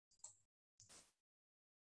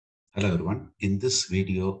Hello everyone. In this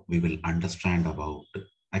video, we will understand about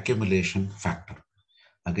accumulation factor.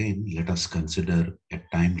 Again, let us consider a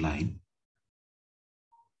timeline.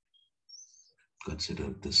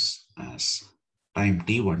 Consider this as time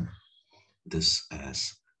t1, this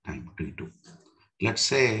as time t2. Let's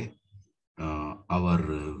say our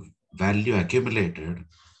value accumulated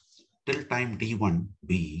till time t1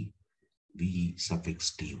 be v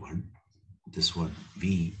suffix t1, this one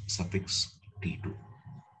v suffix t2.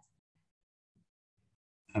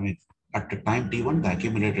 At the time t1, the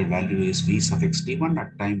accumulated value is v suffix t1.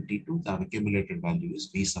 At time t2, the accumulated value is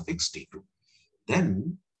v suffix t2.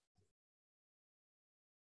 Then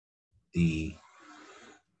the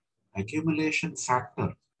accumulation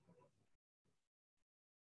factor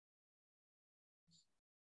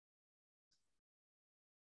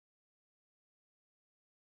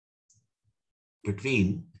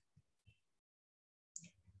between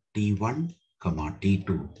t1,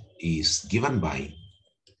 t2 is given by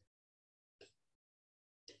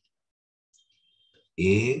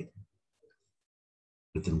a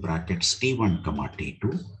within brackets t1,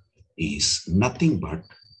 t2 is nothing but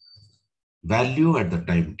value at the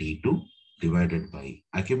time t2 divided by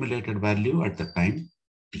accumulated value at the time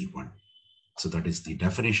t1. So that is the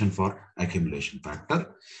definition for accumulation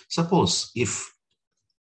factor. Suppose if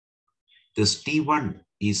this t1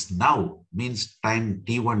 is now, means time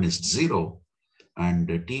t1 is 0 and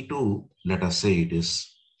t2, let us say it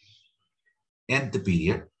is nth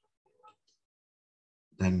period,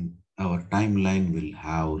 then our timeline will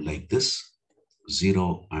have like this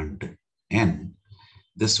 0 and n.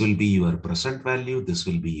 This will be your present value, this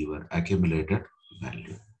will be your accumulated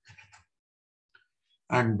value.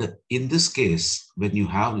 And in this case, when you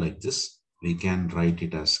have like this, we can write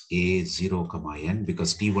it as a0, n,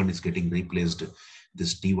 because t1 is getting replaced.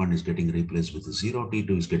 This t1 is getting replaced with 0,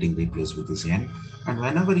 t2 is getting replaced with this n. And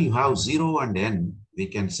whenever you have 0 and n, we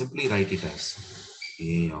can simply write it as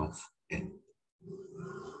a of n.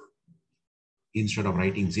 Instead of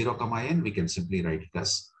writing 0, n, we can simply write it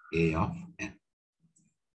as a of n.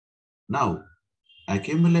 Now,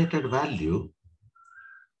 accumulated value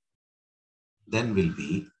then will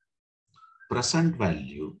be present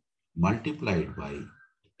value multiplied by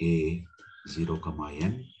a 0,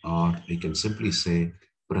 n, or we can simply say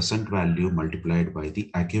present value multiplied by the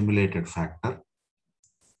accumulated factor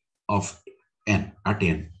of n at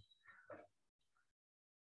n.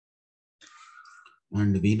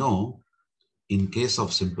 And we know in case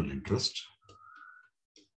of simple interest,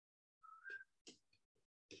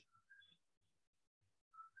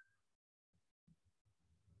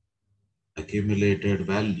 accumulated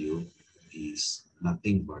value is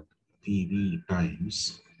nothing but PV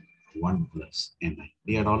times 1 plus NI.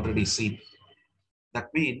 We had already seen.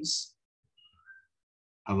 That means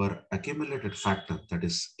our accumulated factor, that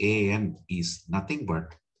is AN, is nothing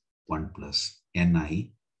but 1 plus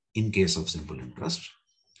NI in case of simple interest.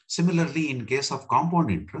 Similarly, in case of compound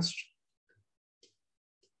interest,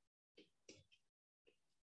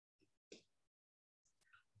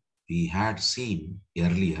 we had seen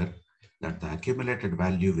earlier that the accumulated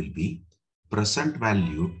value will be present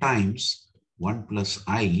value times 1 plus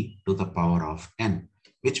I to the power of n,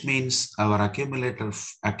 which means our accumulative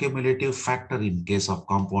factor in case of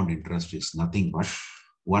compound interest is nothing but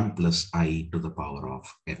 1 plus I to the power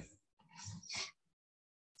of n.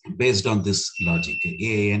 Based on this logic,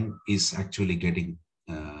 AN is actually getting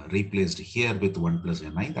replaced here with 1 plus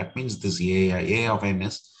Ni. That means this A of n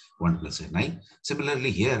is 1 plus Ni. Similarly,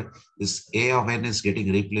 here, this A of n is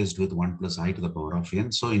getting replaced with 1 plus I to the power of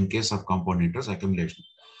n. So in case of compound interest, accumulation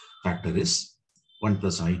factor is 1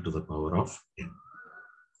 plus I to the power of n.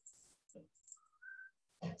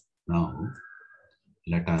 Now,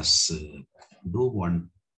 let us do one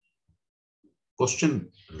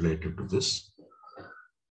question related to this.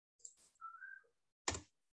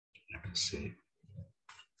 Let us say,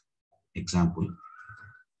 example,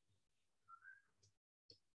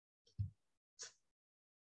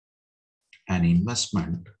 an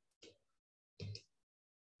investment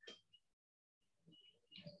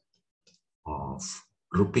of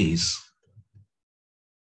rupees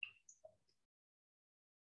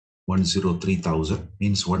 103,000,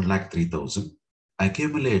 means 1,03,000,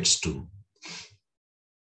 accumulates to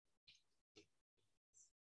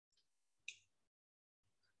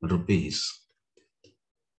rupees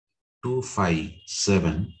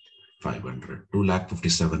 257,500,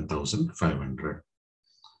 2,57,500.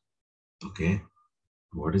 Okay,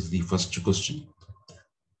 what is the first question?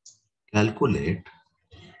 Calculate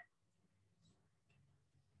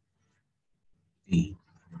the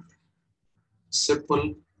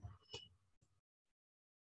simple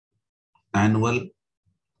annual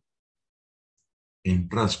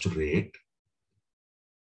interest rate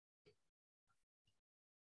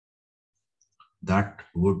that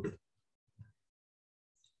would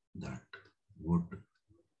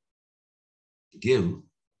give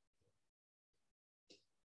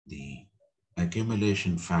the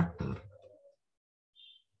accumulation factor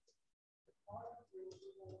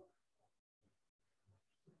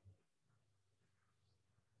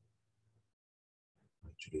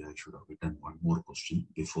actually I should have written one more question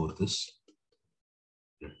before this.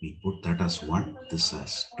 Let me put that as 1, this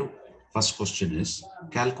as 2. First question is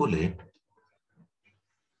calculate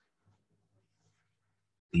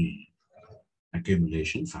the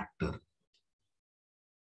accumulation factor.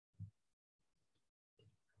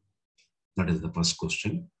 That is the first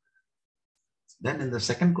question. Then in the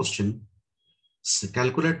second question,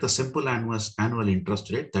 calculate the simple annual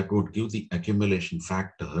interest rate that would give the accumulation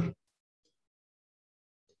factor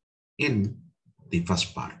in the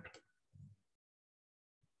first part.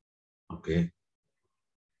 Okay.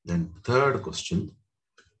 Then third question,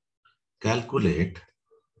 calculate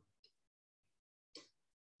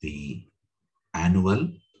the annual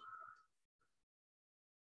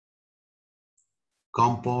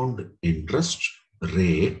compound interest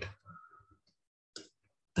rate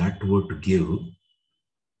that would give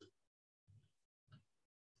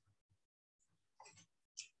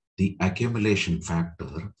the accumulation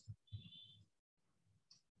factor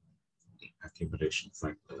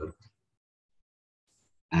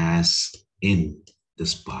as in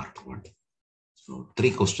this part 1. So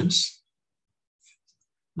 3 questions.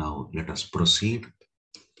 Now let us proceed.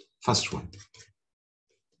 First one.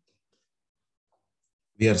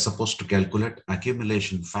 We are supposed to calculate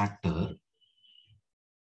accumulation factor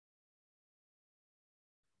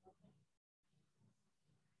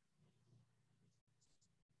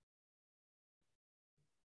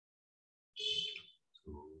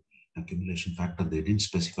accumulation factor, they didn't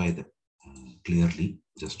specify that clearly.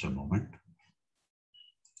 Just a moment.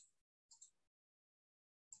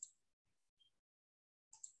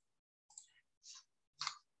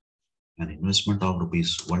 An investment of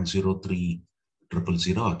rupees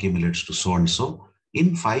 103,000 accumulates to so and so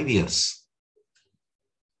in 5 years.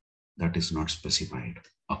 That is not specified.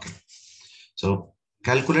 Okay. So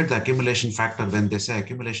calculate the accumulation factor. When they say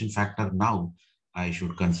accumulation factor, now I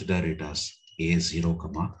should consider it as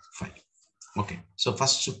A0, 5. Okay. So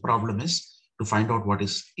first problem is to find out what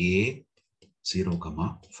is A0,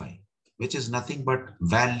 5, which is nothing but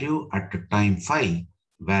value at time 5,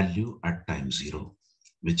 value at time 0,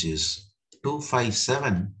 which is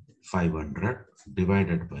 257,500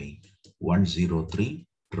 divided by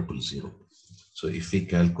 103,000. So if we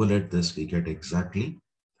calculate this, we get exactly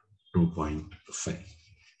 2.5.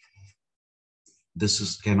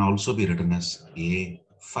 This can also be written as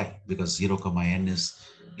A5 because 0, n is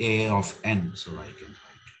A of n. So I can write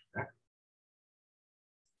that.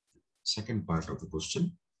 Second part of the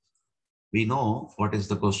question. We know what is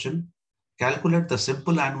the question. Calculate the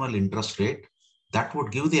simple annual interest rate that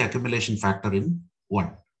would give the accumulation factor in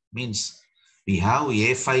 1. Means we have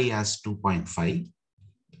A5 as 2.5.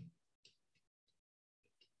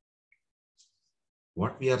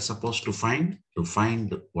 What we are supposed to find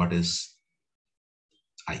what is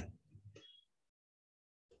I.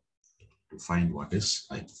 To find what is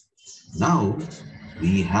I. Now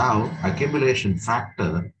we have accumulation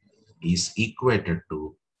factor is equated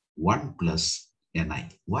to 1 plus Ni.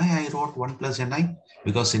 Why I wrote 1 plus Ni?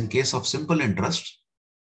 Because in case of simple interest,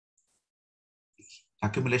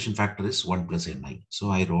 accumulation factor is 1 plus Ni. So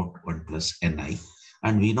I wrote 1 plus Ni.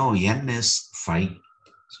 And we know N is 5.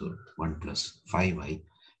 So 1 plus 5i.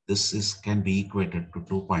 This can be equated to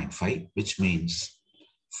 2.5, which means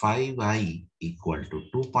 5i equal to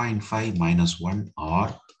 2.5 minus 1 or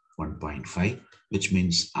 1.5, which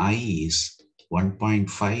means I is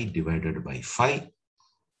 1.5 divided by 5.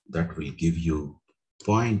 That will give you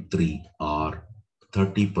 0.3 or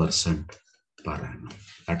 30% per annum.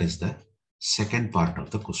 That is the second part of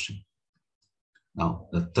the question. Now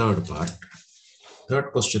the third part.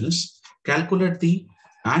 Third question is calculate the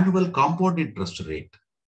annual compound interest rate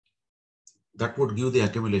that would give the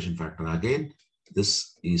accumulation factor. Again,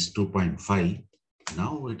 this is 2.5.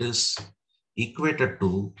 Now it is equated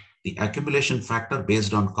to the accumulation factor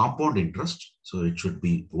based on compound interest. So it should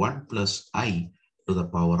be 1 plus I to the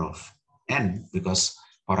power of n, because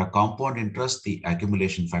for a compound interest, the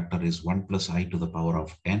accumulation factor is 1 plus I to the power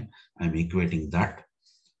of n. I'm equating that.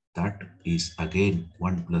 That is again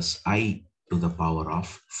 1 plus I to the power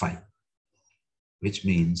of 5, which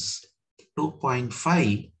means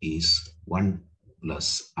 2.5 is 1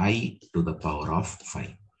 plus I to the power of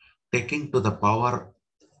 5. Taking to the power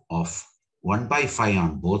of 1 by 5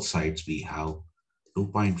 on both sides, we have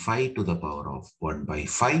 2.5 to the power of 1 by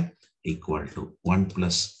 5 equal to 1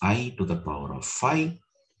 plus I to the power of 5,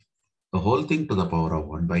 the whole thing to the power of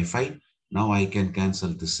 1 by 5. Now I can cancel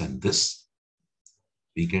this and this.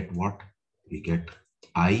 We get what? We get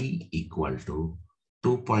I equal to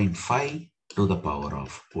 2.5 to the power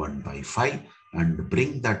of 1 by 5, and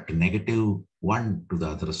bring that negative 1 to the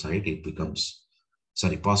other side, it becomes,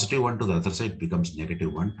 sorry, positive 1 to the other side becomes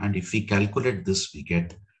negative 1. And if we calculate this, we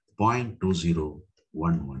get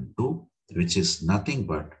 0.20112, which is nothing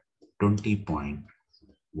but 20.112%.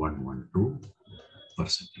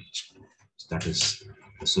 So that is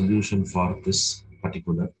the solution for this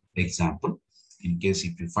particular example. In case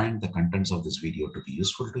if you find the contents of this video to be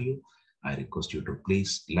useful to you, I request you to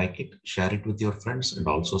please like it, share it with your friends, and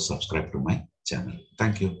also subscribe to my channel.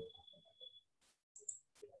 Thank you.